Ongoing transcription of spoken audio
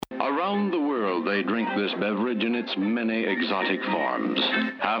Around the world, they drink this beverage in its many exotic forms.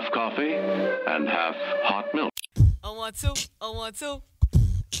 Half coffee and half hot milk. I want to. I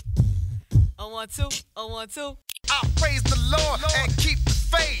praise the Lord and keep the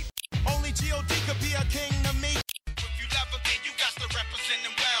faith. Only G.O.D. could be a king to me. If you love him, then you got to represent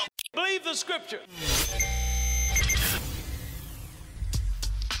him well. Believe the scripture.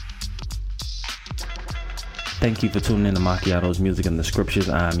 Thank you for tuning in to Macchiato's Music and the Scriptures.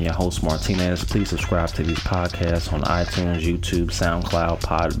 I'm your host, Martinez. Please subscribe to these podcasts on iTunes, YouTube, SoundCloud,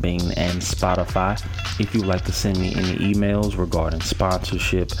 Podbean, and Spotify. If you'd like to send me any emails regarding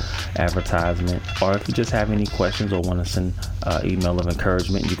sponsorship, advertisement, or if you just have any questions or want to send an email of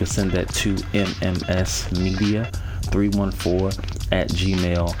encouragement, you can send that to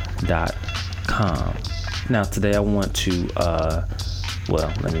mmsmedia314@gmail.com. Now, today I want to,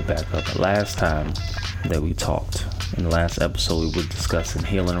 let me back up. Last time that we talked, in the last episode, we were discussing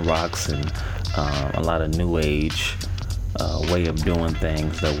healing rocks and a lot of new age way of doing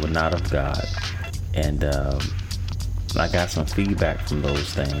things that were not of God. And I got some feedback from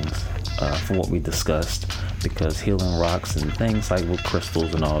those things, from what we discussed, because healing rocks and things like with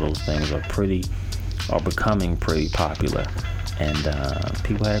crystals and all those things are becoming pretty popular. And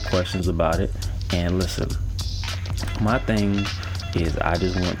people had questions about it. And listen, my thing is I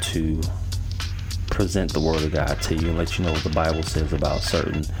just want to present the word of God to you and let you know what the Bible says about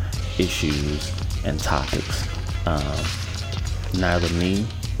certain issues and topics. Neither me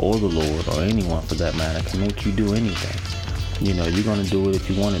or the Lord or anyone for that matter can make you do anything. You know, you're going to do it if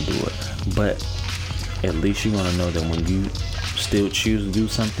you want to do it, but at least you're going to know that when you still choose to do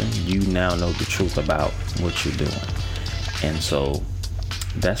something, you now know the truth about what you're doing. And so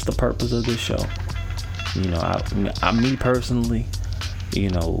that's the purpose of this show. You know, me personally, you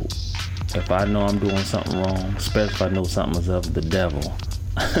know, if I know I'm doing something wrong, especially if I know something is of the devil,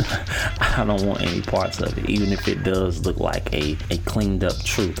 I don't want any parts of it, even if it does look like a cleaned up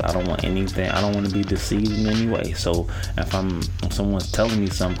truth. I don't want anything. I don't want to be deceived in any way. So if someone's telling me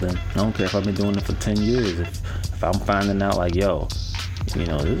something, I don't care if I've been doing it for 10 years. If I'm finding out like, yo, you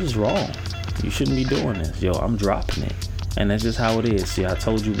know, this is wrong, you shouldn't be doing this, yo, I'm dropping it. And that's just how it is. See, I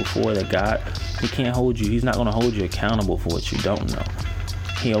told you before that God, he can't hold you. He's not going to hold you accountable for what you don't know.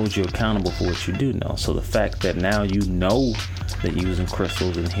 He holds you accountable for what you do know. So the fact that now you know that using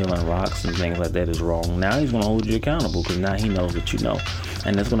crystals and healing rocks and things like that is wrong, now he's going to hold you accountable because now he knows that you know.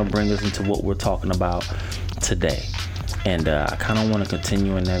 And that's going to bring us into what we're talking about today. And I kind of want to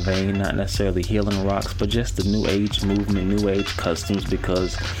continue in that vein, not necessarily healing rocks, but just the new age movement, new age customs,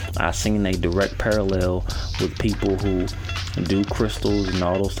 because I've seen a direct parallel with people who do crystals and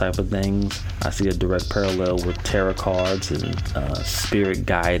all those type of things. I see a direct parallel with tarot cards and spirit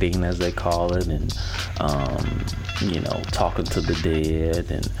guiding, as they call it, and you know, talking to the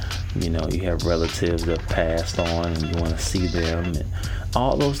dead, and you know, you have relatives that passed on and you want to see them, and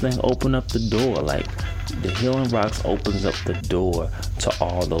all those things open up the door. Like the healing rocks opens up the door to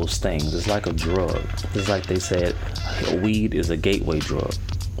all those things. It's like a drug. It's like they said, weed is a gateway drug.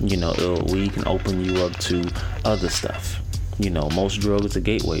 You know, weed can open you up to other stuff. You know, most drugs are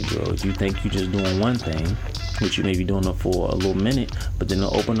gateway drugs. You think you're just doing one thing, which you may be doing it for a little minute, but then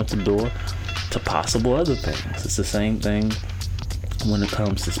it'll open up the door to possible other things. It's the same thing when it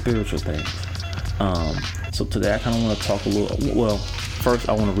comes to spiritual things. So today I kind of want to talk a little, well, first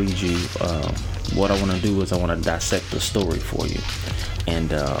I want to read you, what I want to do is I want to dissect the story for you.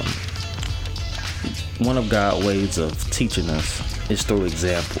 And one of God's ways of teaching us is through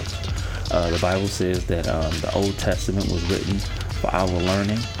examples. The Bible says that the Old Testament was written for our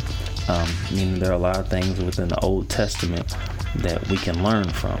learning, meaning there are a lot of things within the Old Testament that we can learn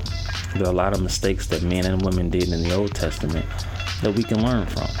from. There are a lot of mistakes that men and women did in the Old Testament that we can learn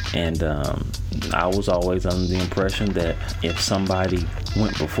from. And I was always under the impression that if somebody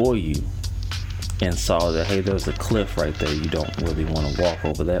went before you and saw that, hey, there's a cliff right there, you don't really want to walk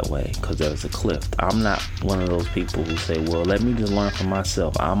over that way because there's a cliff. I'm not one of those people who say, well, let me just learn for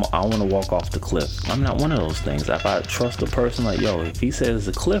myself. I want to walk off the cliff. I'm not one of those things. If I trust a person, like, yo, if he says there's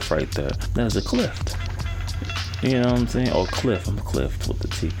a cliff right there, there's a cliff. You know what I'm saying? Or cliff. I'm cliff with the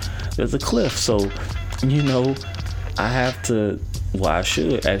T. There's a cliff. So, you know, I have to, well, I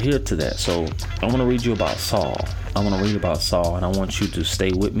should adhere to that. So I want to read you about Saul. I want to read about Saul, and I want you to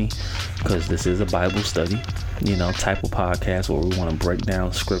stay with me because this is a Bible study, you know, type of podcast where we want to break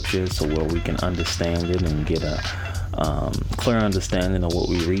down scriptures so where we can understand it and get a clear understanding of what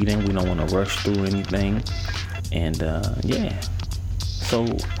we're reading. We don't want to rush through anything. And yeah, so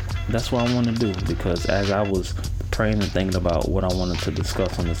that's what I want to do, because as I was praying and thinking about what I wanted to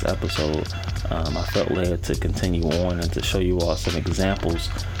discuss on this episode, I felt led to continue on and to show you all some examples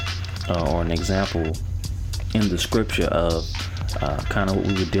or an example in the scripture of kind of what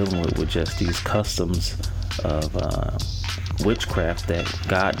we were dealing with just these customs of witchcraft that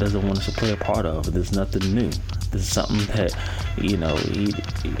God doesn't want us to play a part of. There's nothing new. This is something that, you know,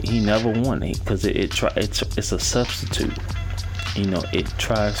 he never wanted, because it's a substitute. You know, it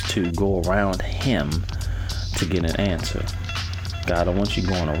tries to go around him to get an answer. God don't want you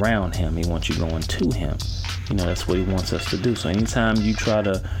going around him. He wants you going to him. You know, that's what he wants us to do. So anytime you try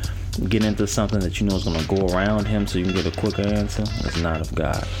to get into something that you know is going to go around him so you can get a quicker answer, it's not of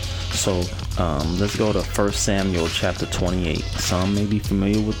God. So let's go to 1 Samuel chapter 28. Some may be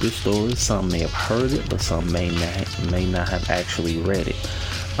familiar with this story. Some may have heard it, but some may not have actually read it.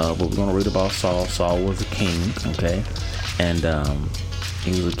 But we're going to read about Saul. Saul was a king, okay? And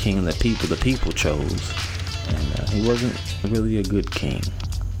he was a king that the people chose. And he wasn't really a good king.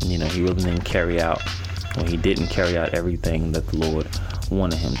 You know, he really didn't carry out everything that the Lord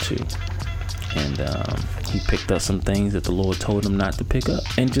wanted him to. And he picked up some things that the Lord told him not to pick up.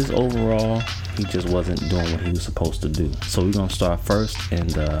 And just overall, he just wasn't doing what he was supposed to do. So we're going to start first.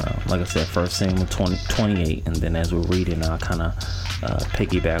 And like I said, 1 Samuel 28. And then as we're reading, I'll kind of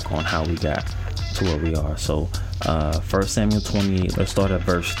piggyback on how we got to where we are. So 1 Samuel 28, let's start at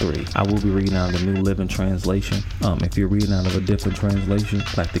verse 3. I will be reading out of the New Living Translation. If you're reading out of a different translation,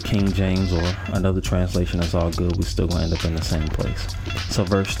 like the King James or another translation, that's all good. We're still going to end up in the same place. So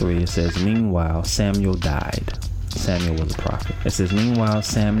verse 3, it says, meanwhile Samuel died. Samuel was a prophet. It says, meanwhile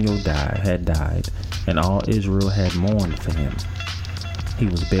Samuel had died, and all Israel had mourned for him. He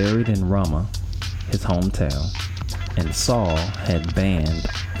was buried in Ramah, his hometown. And Saul had banned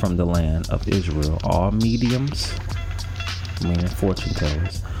from the land of Israel all mediums, meaning fortune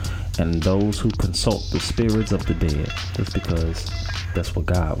tellers, and those who consult the spirits of the dead. That's because that's what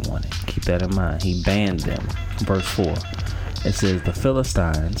God wanted. Keep that in mind. He banned them. Verse 4, it says, the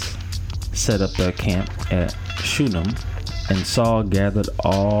Philistines set up their camp at Shunem, and Saul gathered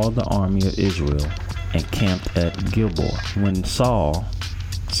all the army of Israel and camped at Gilboa. When Saul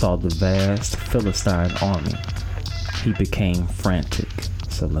saw the vast Philistine army, he became frantic.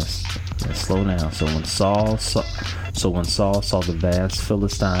 So let's slow down. So when Saul saw the vast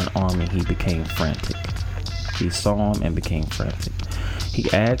Philistine army, he became frantic. He saw him and became frantic.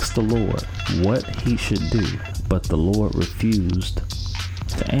 He asked the Lord what he should do, but the Lord refused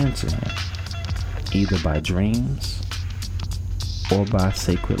to answer him, either by dreams or by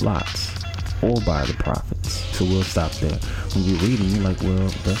sacred lots or by the prophets. So we'll stop there. When you're reading, you're like, well,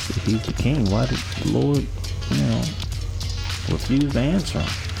 he's the king. Why did the Lord, refuse to answer him?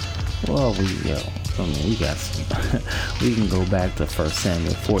 Well, we got some. We can go back to 1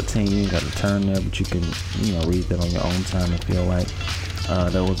 Samuel 14. You ain't got to turn there, but you can, read that on your own time if you like.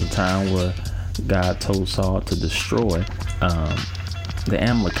 There was a time where God told Saul to destroy the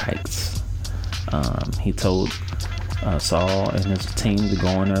Amalekites. He told Saul and his team to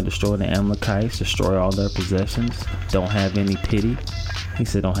go in there, destroy the Amalekites, destroy all their possessions. Don't have any pity. He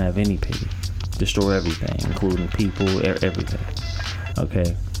said, don't have any pity. Destroy everything, including people, everything.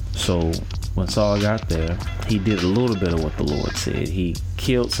 Okay, so when Saul got there, he did a little bit of what the Lord said. He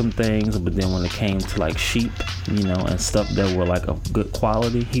killed some things, but then when it came to like sheep, and stuff that were like of good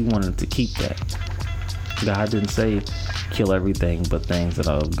quality, he wanted to keep that. God didn't say kill everything, but things that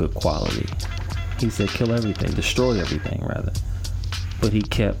are of good quality. He said kill everything, destroy everything rather. But he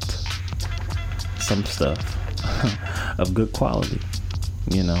kept some stuff of good quality,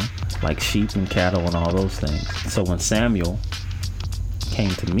 like sheep and cattle and all those things. So when Samuel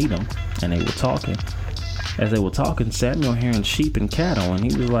came to meet him and they were talking, as they were talking, Samuel hearing sheep and cattle, and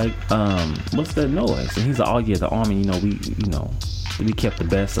he was like, what's that noise? And he's like, oh yeah, the army, we kept the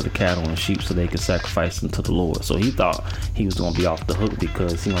best of the cattle and sheep so they could sacrifice them to the Lord. So he thought he was going to be off the hook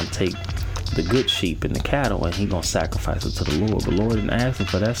because he's going to take the good sheep and the cattle and he's going to sacrifice it to the Lord. But the Lord didn't ask him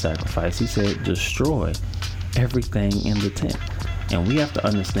for that sacrifice. He said, destroy everything in the tent. And we have to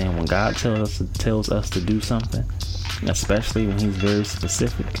understand, when God tells us to do something, especially when he's very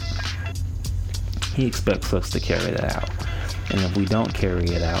specific, he expects us to carry that out. And if we don't carry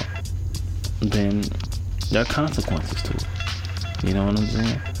it out, then there are consequences to it. You know what I'm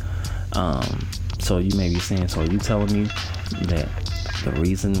saying? So you may be saying, so are you telling me that the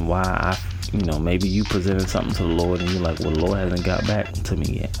reason why maybe you presented something to the Lord and you're like, well, the Lord hasn't got back to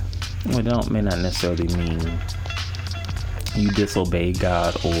me yet. Well, it may not necessarily mean you disobeyed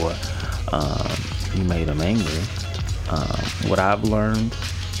God or you made him angry. What I've learned,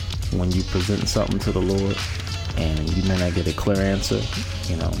 when you present something to the Lord and you may not get a clear answer,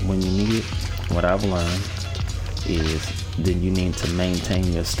 when you need it, what I've learned is then you need to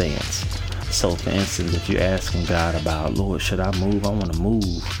maintain your stance. So for instance, if you're asking God about, Lord, should I move? I want to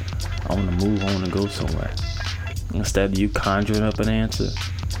move. I want to go somewhere. Instead of you conjuring up an answer,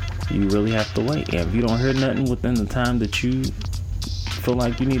 you really have to wait. And if you don't hear nothing within the time that you feel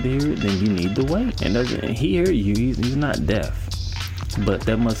like you need to hear it, then you need to wait. And he hear you. He's not deaf. But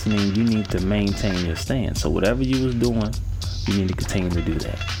that must mean you need to maintain your stance. So whatever you was doing, you need to continue to do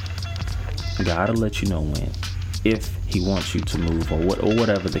that. God will let you know when, if he wants you to move or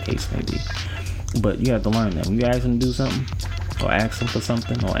whatever the case may be. But you have to learn that when you ask him to do something, or ask him for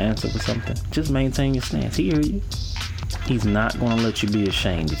something, or answer for something, just maintain your stance. He hear you. He's not going to let you be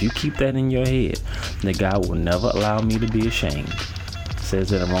ashamed. If you keep that in your head, that God will never allow me to be ashamed. It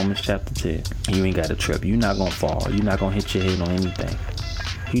says it in Romans chapter 10. You ain't got to trip. You're not going to fall. You're not going to hit your head on anything.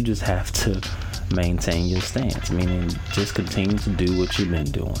 You just have to maintain your stance, meaning just continue to do what you've been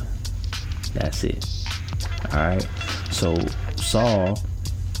doing. That's it. Alright? So Saul,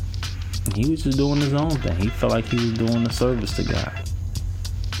 he was just doing his own thing. He felt like he was doing a service to God.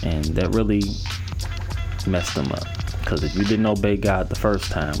 And that really messed him up. Because if you didn't obey God the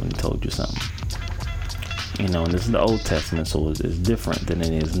first time when he told you something, and this is the Old Testament, so it's different than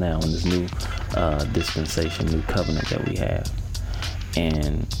it is now in this new dispensation, new covenant that we have.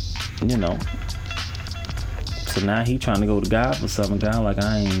 And, so now he trying to go to God for something. God like,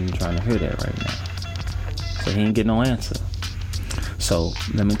 I ain't even trying to hear that right now. So he ain't get no answer. So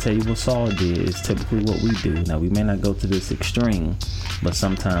let me tell you what Saul did is typically what we do. Now we may not go to this extreme, but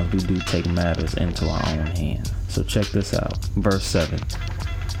sometimes we do take matters into our own hands. So check this out. Verse 7.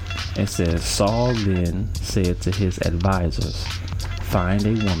 It says, Saul then said to his advisors, find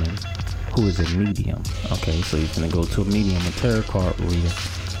a woman who is a medium. Okay, so he's going to go to a medium, a tarot card reader,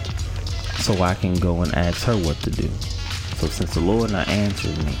 so I can go and ask her what to do. So since the Lord not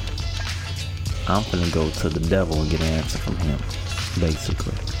answered me, I'm going to go to the devil and get an answer from him,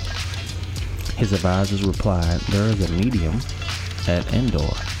 basically. His advisors replied, there is a medium at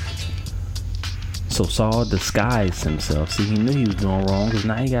Endor. So Saul disguised himself. See, he knew he was doing wrong, because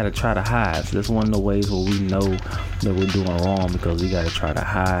now he got to try to hide. So that's one of the ways where we know that we're doing wrong, because we got to try to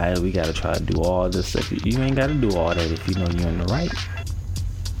hide. We got to try to do all this stuff. You ain't got to do all that if you know you're in the right.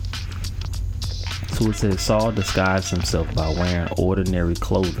 So it says Saul disguised himself by wearing ordinary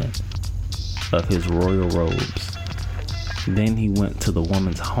clothing of his royal robes. Then he went to the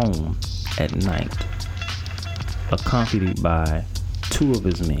woman's home at night, accompanied by 2 of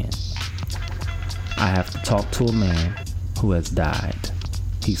his men. I have to talk to a man who has died,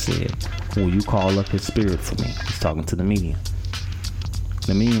 he said. Will you call up his spirit for me? He's talking to the medium.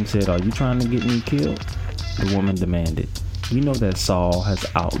 The medium said, are you trying to get me killed? The woman demanded. You know that Saul has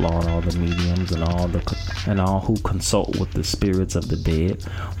outlawed all the mediums and all who consult with the spirits of the dead.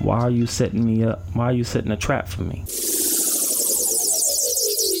 Why are you setting me up? Why are you setting a trap for me?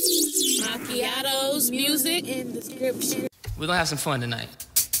 Macchiatos, music, and description. We're gonna have some fun tonight.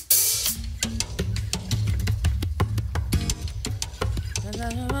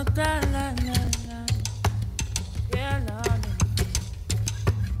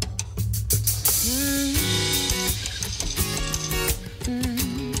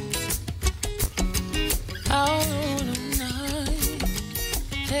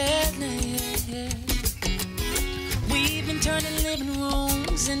 We've been turning living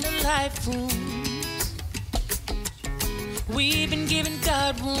rooms into life rooms. We've been giving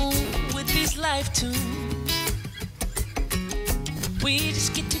God room with these life tunes. We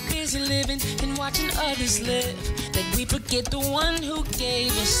just get too busy living and watching others live that we forget the one who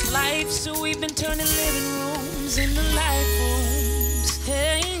gave us life. So we've been turning living rooms into life rooms.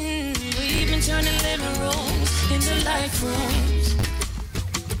 Hey, we've been turning living rooms into life rooms.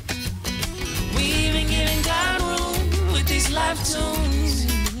 We've been giving God room with these life tunes.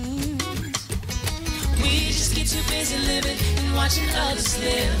 We just get too busy living and watching others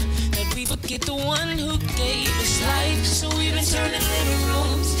live that we forget the one who gave us life. So we've been turning living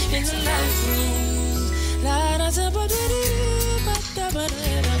rooms into life rooms. La da da ba da ba da ba da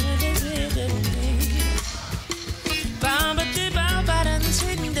da ba ba da ba ba da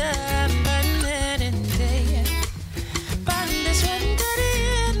sweet da ba da da ba da sweet da ba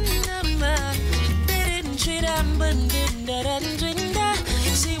da sweet da ba da da.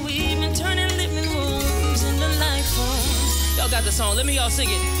 See, we've been turning living rooms into life rooms. Y'all got the song. Let me y'all sing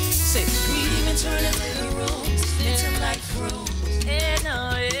it. Say, we've been turning living rooms into life rooms. Yeah,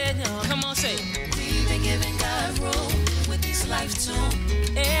 no. Come on, say. We've been giving God room with these life tunes.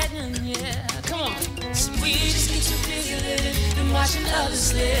 Yeah, come on. So we just get too busy living and watching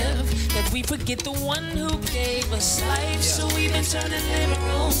others live that we forget the one who gave us life. So we've been turning living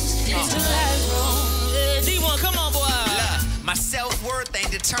rooms into life rooms. D1, come on, boy. My self-worth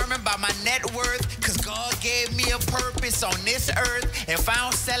ain't determined by my net worth, cause God gave me a purpose on this earth. If I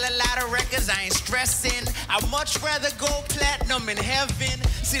don't sell a lot of records, I ain't stressing. I'd much rather go platinum in heaven.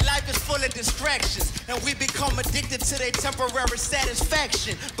 See, life is full of distractions, and we become addicted to their temporary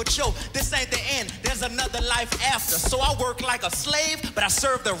satisfaction. But yo, this ain't the end, there's another life after. So I work like a slave, but I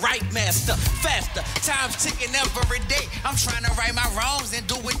serve the right master. Faster, time's ticking every day. I'm trying to right my wrongs and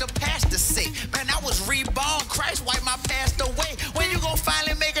do what the pastor say. Man, I was reborn, Christ wiped my past away. When you gon'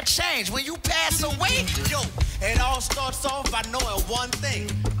 finally make a change? When you pass away? Yo, it all starts off by knowing one thing.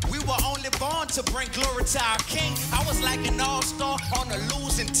 We were only born to bring glory to our King. I was like an all-star on a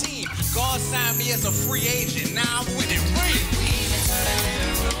losing team. God signed me as a free agent, now I'm winning ring.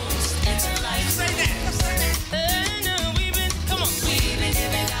 Say that, say that. Come on. We've been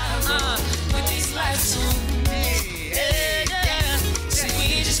giving out with these life tunes. Yeah. See,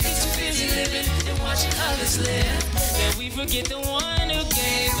 we just get too busy living and watching others live, that we forget the one who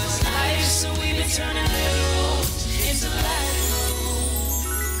gave us life. So we've been turning little roads into life.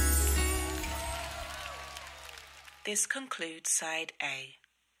 This concludes Side A.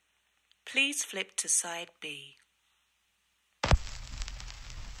 Please flip to Side B.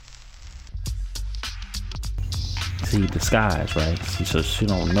 See, disguise, right? So she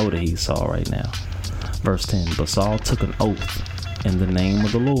don't know that he's Saul right now. Verse 10, but Saul took an oath in the name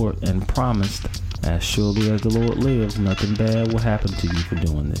of the Lord and promised, as surely as the Lord lives, nothing bad will happen to you for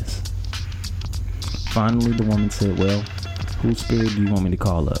doing this. Finally, the woman said, well, whose spirit do you want me to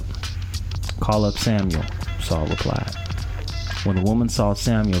call up? Call up Samuel, Saul replied. When the woman saw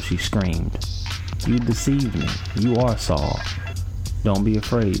Samuel, she screamed, you deceived me. You are Saul. Don't be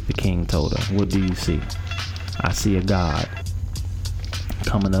afraid, the king told her. What do you see? I see a God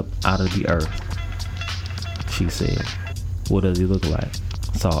coming up out of the earth, she said. What does he look like?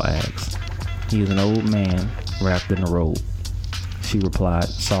 Saul asked. He is an old man wrapped in a robe. She replied.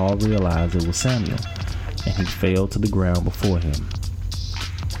 Saul realized it was Samuel, and he fell to the ground before him.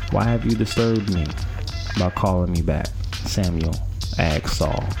 Why have you disturbed me by calling me back? Samuel asked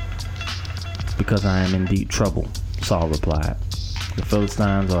Saul. Because I am in deep trouble, Saul replied. The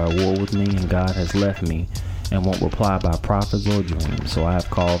Philistines are at war with me, and God has left me and won't reply by prophets or dreams, so I have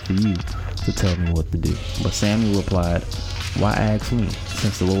called for you to tell me what to do. But Samuel replied, why ask me,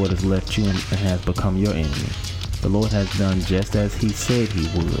 since the Lord has left you and has become your enemy? The Lord has done just as he said he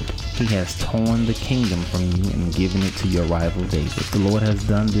would. He has torn the kingdom from you and given it to your rival David. The Lord has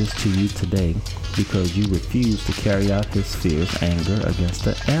done this to you today because you refused to carry out his fierce anger against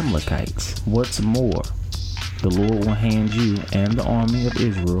the Amalekites. What's more, the Lord will hand you and the army of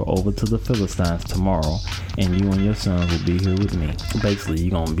Israel over to the Philistines tomorrow, and you and your sons will be here with me. Basically,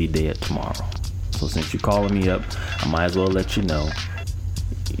 you're going to be dead tomorrow. So since you're calling me up, I might as well let you know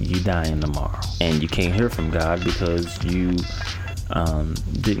you dying tomorrow. And you can't hear from God because you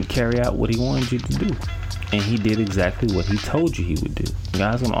didn't carry out what he wanted you to do. And he did exactly what he told you he would do.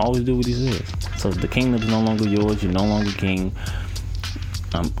 God's going to always do what he says. So the kingdom is no longer yours. You're no longer king.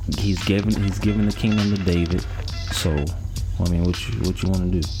 He's given the kingdom to David. So, I mean, what you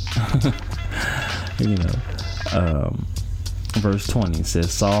want to do? Verse 20 says,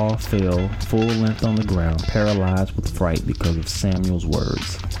 Saul fell full length on the ground, paralyzed with fright because of Samuel's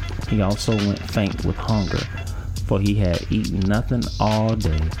words. He also went faint with hunger, for he had eaten nothing all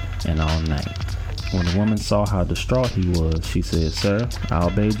day and all night. When the woman saw how distraught he was, she said, Sir, I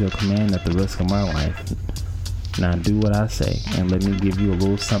obeyed your command at the risk of my life. Now do what I say, and let me give you a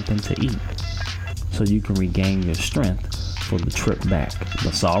little something to eat, so you can regain your strength for the trip back.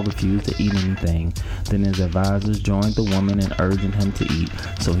 But Saul refused to eat anything. Then his advisors joined the woman in urging him to eat,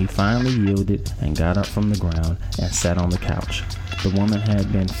 so he finally yielded and got up from the ground and sat on the couch. The woman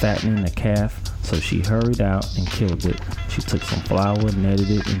had been fattening a calf, so she hurried out and killed it. She took some flour, kneaded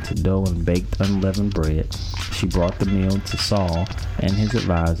it into dough, and baked unleavened bread. She brought the meal to Saul and his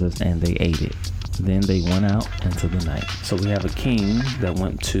advisors, and they ate it. Then they went out into the night. So we have a king that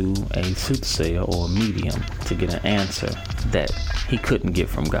went to a soothsayer or a medium to get an answer that he couldn't get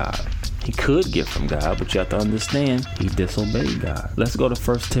from God. He could get from God, but you have to understand, he disobeyed God. Let's go to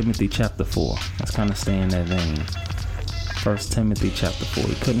 1 Timothy chapter 4. Let's kind of stay in that vein. 1 Timothy chapter 4.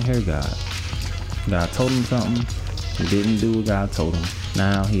 He couldn't hear God. God told him something. He didn't do what God told him.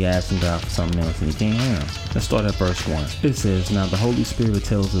 Now he asking God for something else and he can't hear him. Let's start at verse 1. It says, Now the Holy Spirit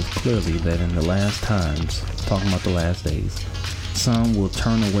tells us clearly that in the last times, talking about the last days, some will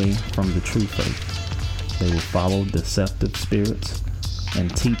turn away from the true faith. They will follow deceptive spirits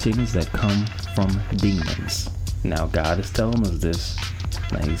and teachings that come from demons. Now God is telling us this.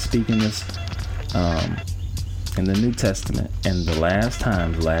 Now he's speaking this in the New Testament, and the last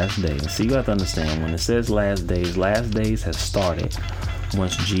times, last days. See, you have to understand, when it says last days has started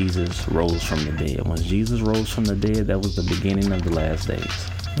once Jesus rose from the dead. Once Jesus rose from the dead, that was the beginning of the last days.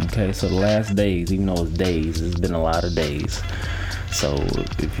 Okay, so the last days, even though it's days, it's been a lot of days. So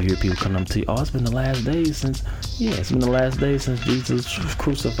if you hear people come up to you, oh, it's been the last days since, yeah, it's been the last days since Jesus was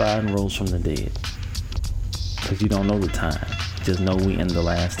crucified and rose from the dead. Because you don't know the time. Just know we in the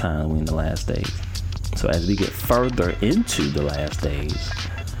last time, we in the last days. So as we get further into the last days,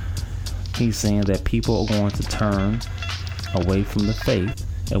 he's saying that people are going to turn away from the faith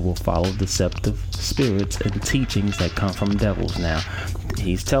and will follow deceptive spirits and teachings that come from devils. Now,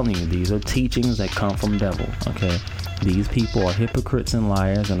 he's telling you these are teachings that come from devil. Okay, these people are hypocrites and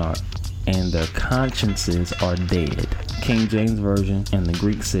liars, and their consciences are dead. King James Version and the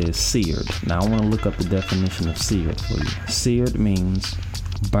Greek says seared. Now I want to look up the definition of seared for you. Seared means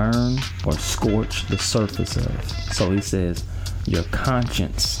burn or scorch the surface of. So he says your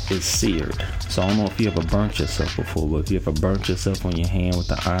conscience is seared. So I don't know if you ever burnt yourself before, but if you ever burnt yourself on your hand with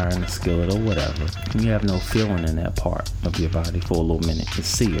the iron, the skillet, or whatever, you have no feeling in that part of your body for a little minute. It's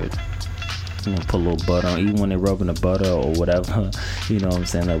seared. You know, put a little butter on, even when they're rubbing the butter or whatever, you know what I'm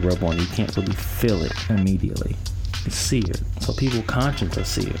saying, they rub on, you can't really feel it immediately. It's seared. So people's conscience are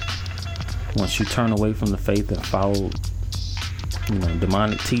seared. Once you turn away from the faith and follow, you know,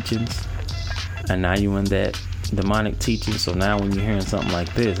 demonic teachings, and now you're in that demonic teaching, so now when you're hearing something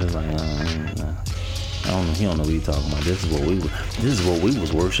like this, it's like, I don't know, he don't know what he's talking about. This is what we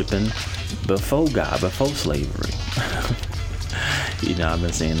was worshiping before God, before slavery. You know, I've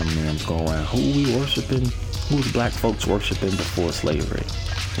been seeing them names go around. Who we worshiping? Who's black folks worshiping before slavery?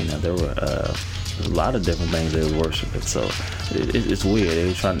 You know, there were a lot of different things they were worshiping. So it's weird.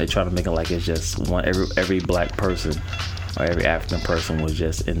 They trying to make it like it's just one. Every black person or every African person was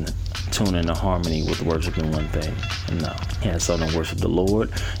just in tune and harmony with worshiping one thing. No, you had some that worship the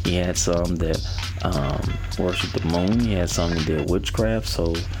Lord. You had some that worship the moon. You had some that did witchcraft.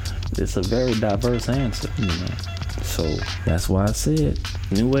 So it's a very diverse answer, you know. So that's why I said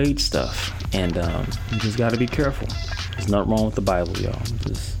New Age stuff, and you just got to be careful. There's nothing wrong with the Bible, y'all.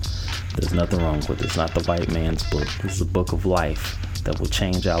 There's nothing wrong with it. It's not the white man's book. This is a book of life that will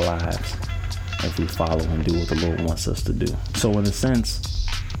change our lives if we follow and do what the Lord wants us to do. So in a sense,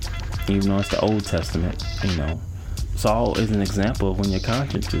 even though it's the Old Testament, you know, Saul is an example of when your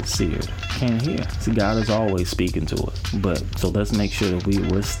conscience is seared. Can't hear. See, God is always speaking to us. But so let's make sure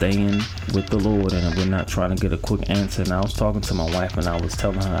that we're staying with the Lord and we're not trying to get a quick answer. And I was talking to my wife and I was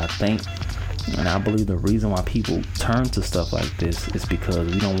telling her, I think, and I believe the reason why people turn to stuff like this is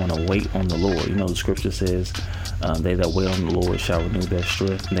because we don't want to wait on the Lord. You know, the scripture says, they that wait on the Lord shall renew their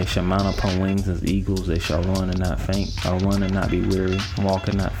strength. They shall mount upon wings as eagles. They shall run and not faint, or run and not be weary, walk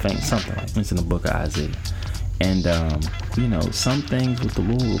and not faint. Something like that. It's in the book of Isaiah. And, you know, some things with the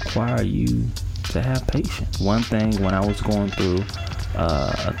Lord require you to have patience. One thing, when I was going through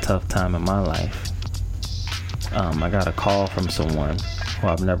a tough time in my life, I got a call from someone who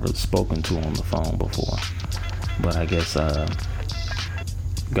I've never spoken to on the phone before. But I guess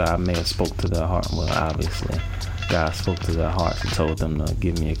God may have spoke to their heart. Well, obviously, God spoke to their hearts and told them to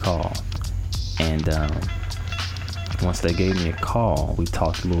give me a call. And once they gave me a call, we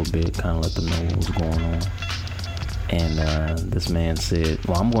talked a little bit, kind of let them know what was going on. And this man said,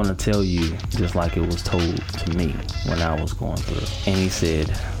 well, I'm going to tell you just like it was told to me when I was going through. And he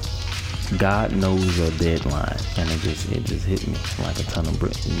said, God knows your deadline. And it just hit me like a ton of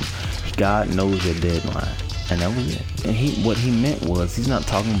bricks. God knows your deadline. And that was it. And what he meant was, he's not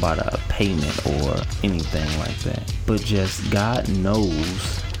talking about a payment or anything like that. But just God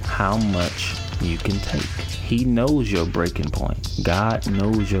knows how much you can take. He knows your breaking point. God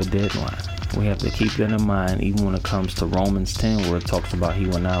knows your deadline. We have to keep that in mind even when it comes to Romans 10, where it talks about he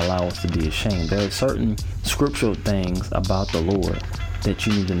will not allow us to be ashamed. There are certain scriptural things about the Lord that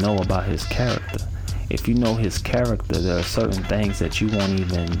you need to know about his character. If you know his character, there are certain things that you won't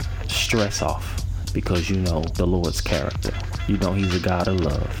even stress off because you know the Lord's character. You know he's a God of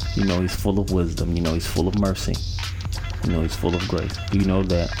love. You know he's full of wisdom. You know he's full of mercy. You know he's full of grace. You know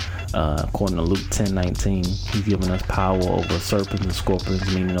that according to Luke 10:19, he's given us power over serpents and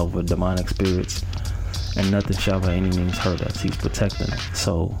scorpions, meaning over demonic spirits, and nothing shall by any means hurt us. He's protecting us.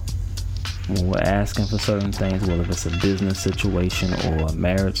 So when we're asking for certain things, whether it's a business situation or a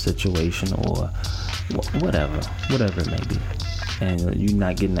marriage situation or whatever it may be, and you're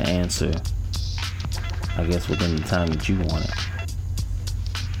not getting the answer, I guess, within the time that you want it,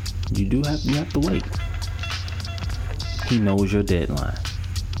 you have to wait. He knows your deadline.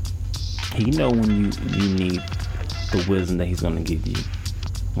 He knows when you need the wisdom that he's going to give you.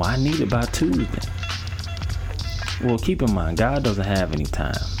 Well, I need it by Tuesday. Well, keep in mind, God doesn't have any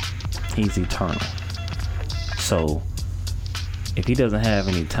time. He's eternal. So, if he doesn't have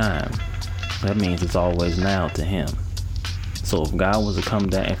any time, that means it's always now to him. So if God was to come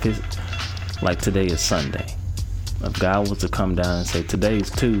down, if it's like today is Sunday, if God was to come down and say today is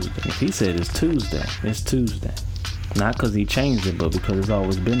Tuesday, if he said it's Tuesday, it's Tuesday. Not because he changed it, but because it's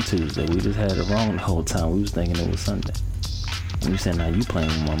always been Tuesday. We just had it wrong the whole time. We was thinking it was Sunday. And you said, now you playing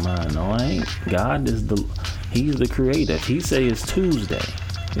with my mind. No, I ain't. God is he's the creator. If he say it's Tuesday,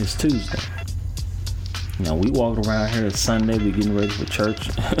 it's Tuesday. Now we walk around here, it's Sunday, we getting ready for church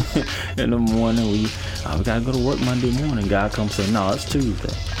in the morning. We gotta go to work Monday morning. God comes and say, no, it's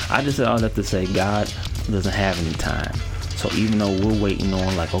Tuesday. I just said all that to say God doesn't have any time. So even though we're waiting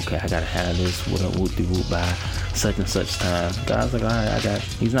on, like, okay, I gotta have this, whoop by such and such time, God's like, all right,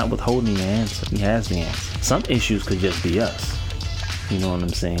 he's not withholding the answer. He has the answer. Some issues could just be us. You know what I'm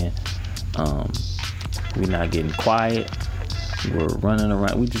saying? We're not getting quiet. We're running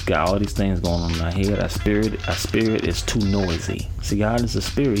around. We just got all these things going on in our head. Our spirit is too noisy. See, God is a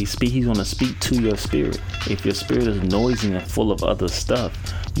spirit. He's going to speak to your spirit. If your spirit is noisy and full of other stuff,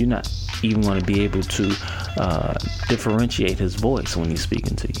 you're not even going to be able to differentiate his voice when he's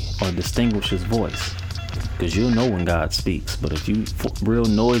speaking to you, or distinguish his voice. Because you'll know when God speaks. But if you real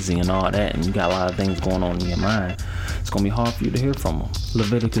noisy and all that, and you got a lot of things going on in your mind, it's going to be hard for you to hear from him.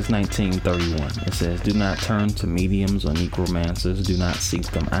 Leviticus 19:31. It says, do not turn to mediums or necromancers. Do not seek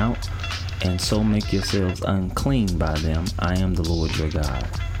them out, and so make yourselves unclean by them. I am the Lord your God.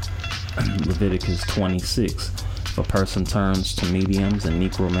 Leviticus 26. If a person turns to mediums and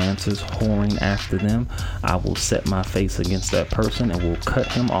necromancers, whoring after them, I will set my face against that person and will cut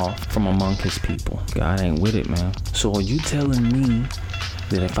him off from among his people. God ain't with it, man. So are you telling me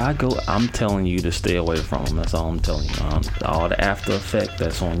that if I go, I'm telling you to stay away from them? That's all I'm telling you. All the after effect,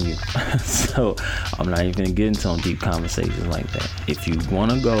 that's on you. So I'm not even gonna get into some deep conversations like that. If you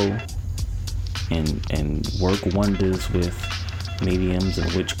want to go and work wonders with mediums and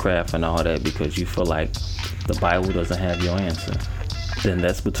witchcraft and all that because you feel like the Bible doesn't have your answer, then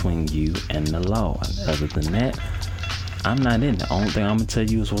that's between you and the law. Other than that, I'm not in it. The only thing I'm gonna tell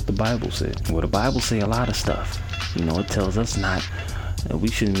you is what the Bible said. Well, the Bible say a lot of stuff. You know, it tells us we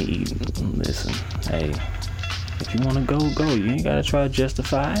shouldn't be eating. Listen, hey, if you want to go. You ain't gotta try to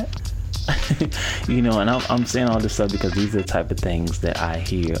justify it. You know, and I'm saying all this stuff because these are the type of things that I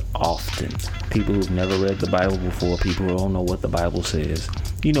hear often. People who've never read the Bible before, people who don't know what the Bible says.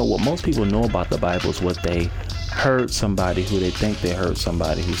 You know, what most people know about the Bible is what they heard somebody who they think they heard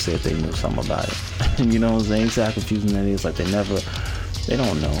somebody who said they knew something about it. You know what I'm saying? It's how confusing that is. Like they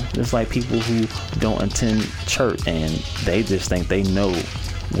don't know. It's like people who don't attend church and they just think they know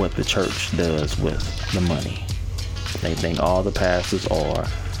what the church does with the money. They think all the pastors are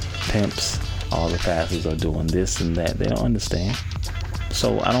pimps, all the pastors are doing this and that. They don't understand.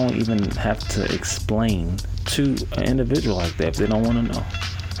 So I don't even have to explain to an individual like that if they don't want to know.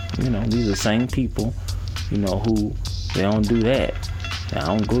 You know, these are the same people, you know, who they don't do that. I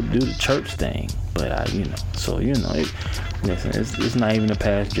don't go do the church thing, but listen, it's not even a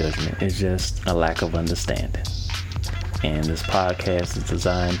past judgment. It's just a lack of understanding. And this podcast is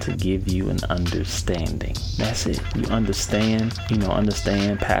designed to give you an understanding. That's it. You understand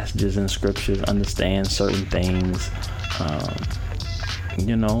passages in scriptures, understand certain things.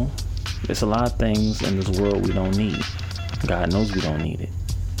 You know, there's a lot of things in this world we don't need. God knows we don't need it.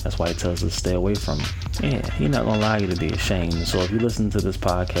 That's why he tells us to stay away from it. Yeah, he's not going to allow you to be ashamed. So if you listen to this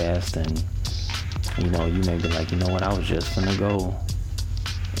podcast and, you know, you may be like, you know what, I was just gonna go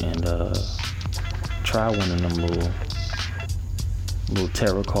and try one of them little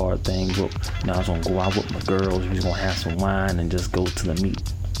tarot card thing. Now I was gonna go out with my girls. We was gonna have some wine and just go to the meet.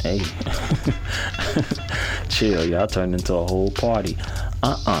 Hey, chill. Y'all turned into a whole party.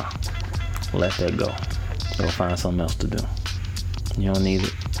 Let that go. Go find something else to do. You don't need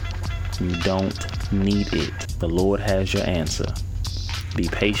it. You don't need it. The Lord has your answer. Be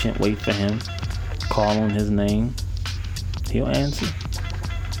patient. Wait for him. Call on his name. He'll answer.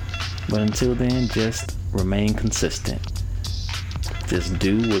 But until then, just remain consistent. Just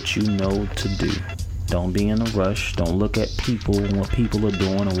do what you know to do. Don't be in a rush. Don't look at people and what people are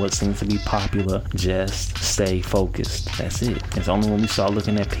doing and what seems to be popular. Just stay focused. That's it. It's only when we start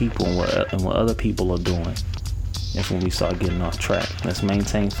looking at people and what other people are doing, that's when we start getting off track. Let's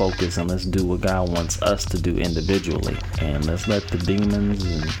maintain focus and let's do what God wants us to do individually. And let's let the demons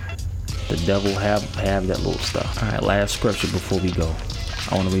and the devil have that little stuff. All right, last scripture before we go.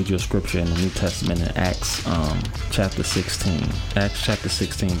 I want to read you a scripture in the New Testament in Acts chapter 16. Acts chapter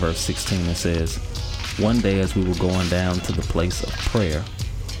 16 verse 16, it says, one day as we were going down to the place of prayer,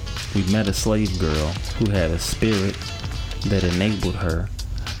 We met a slave girl who had a spirit that enabled her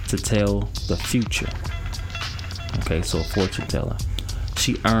to tell the future. Okay, so a fortune teller.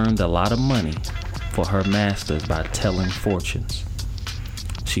 She earned a lot of money for her masters by telling fortunes.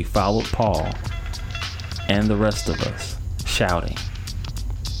 She followed Paul and the rest of us, shouting,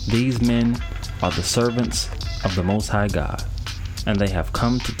 "These men are the servants of the Most High God, and they have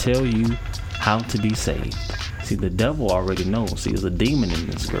come to tell you how to be saved." See, the devil already knows. There's a demon in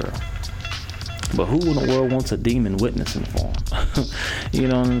this girl. But who in the world wants a demon witnessing for him? You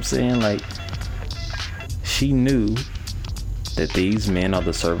know what I'm saying? Like, she knew that these men are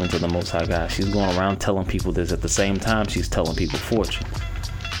the servants of the Most High God. She's going around telling people this. At the same time, she's telling people fortune.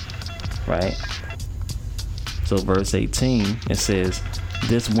 Right? So verse 18, it says,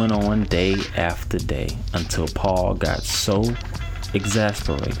 "This went on day after day until Paul got so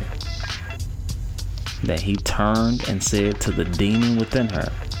exasperated that he turned and said to the demon within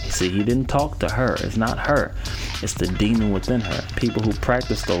her." See, he didn't talk to her. It's not her. It's the demon within her. People who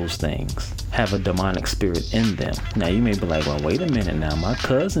practice those things have a demonic spirit in them. Now, you may be like, well, wait a minute now. My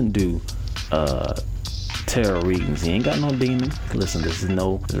cousin do tarot readings. He ain't got no demon. Listen, there's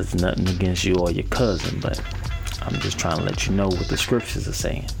nothing against you or your cousin, but I'm just trying to let you know what the scriptures are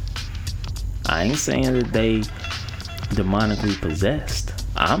saying. I ain't saying that they demonically possessed.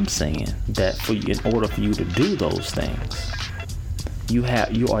 I'm saying that in order for you to do those things, you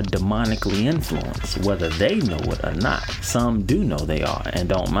are demonically influenced, whether they know it or not. Some do know they are and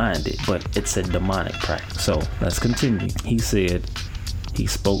don't mind it, but it's a demonic practice. So let's continue. He said he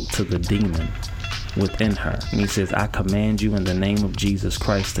spoke to the demon within her, and he says, "I command you in the name of Jesus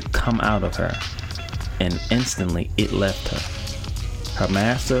Christ to come out of her." And instantly it left her. Her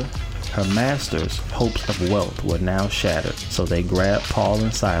master's hopes of wealth were now shattered, so they grabbed Paul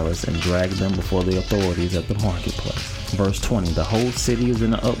and Silas and dragged them before the authorities at the marketplace. Verse 20, "The whole city is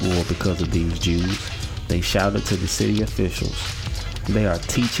in an uproar because of these Jews. They shouted to the city officials, 'They are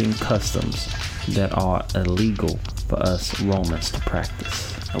teaching customs that are illegal for us Romans to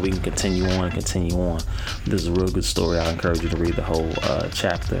practice.'" And we can continue on. This is a real good story. I encourage you to read the whole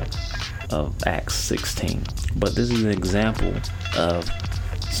chapter of Acts 16. But this is an example of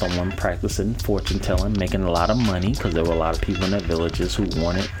someone practicing fortune telling, making a lot of money, because there were a lot of people in their villages who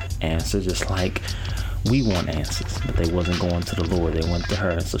wanted answers, just like we want answers, but they wasn't going to the Lord. They went to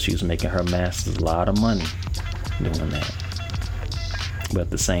her, so she was making her masters a lot of money doing that. But at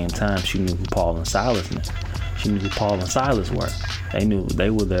the same time, she knew who Paul and Silas knew. She knew who Paul and Silas were. They knew they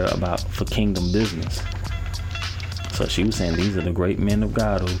were there for kingdom business. So she was saying, these are the great men of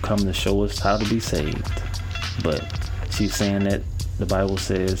God who come to show us how to be saved. But she's saying that the Bible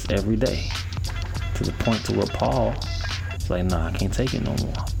says every day, to the point to where Paul is like, "Nah, I can't take it no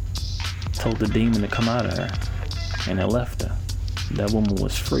more." Told the demon to come out of her, and it left her. That woman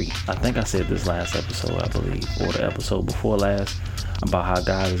was free. I think I said this last episode, I believe, or the episode before last, about how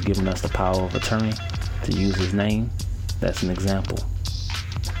God has given us the power of attorney to use his name. That's an example.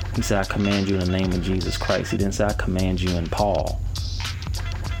 He said, "I command you in the name of Jesus Christ." He didn't say, "I command you in Paul."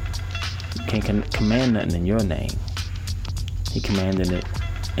 You can't command nothing in your name. He commanded it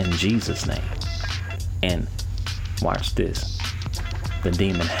in Jesus' name. And watch this. The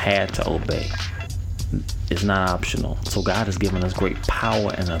demon had to obey. It's not optional. So God has given us great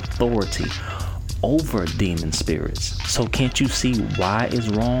power and authority over demon spirits. So can't you see why it's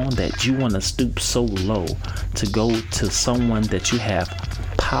wrong that you want to stoop so low to go to someone that you have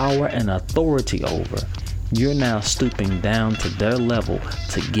power and authority over? You're now stooping down to their level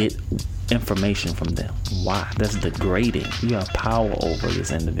to get information from them. Why? That's degrading. You have power over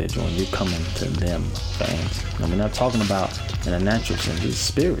this individual and you're coming to them, fans. Now, we're not talking about in a natural sense. It's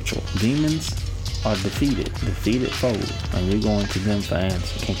spiritual. Demons are defeated foes, and you're going to them, fans.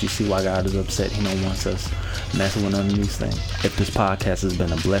 Can't you see why God is upset? He don't want us messing with none of these things. If this podcast has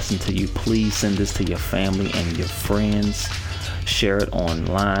been a blessing to you, please send this to your family and your friends. Share it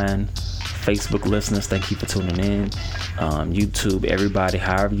online. Facebook listeners, thank you for tuning in. YouTube, everybody,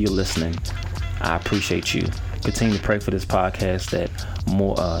 however you're listening, I appreciate you. Continue to pray for this podcast that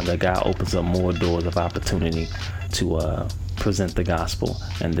God opens up more doors of opportunity to present the gospel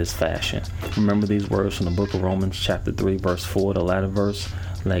in this fashion. Remember these words from the book of Romans chapter 3 verse 4, the latter verse: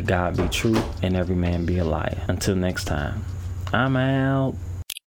 "Let God be true and every man be a liar." Until next time, I'm out.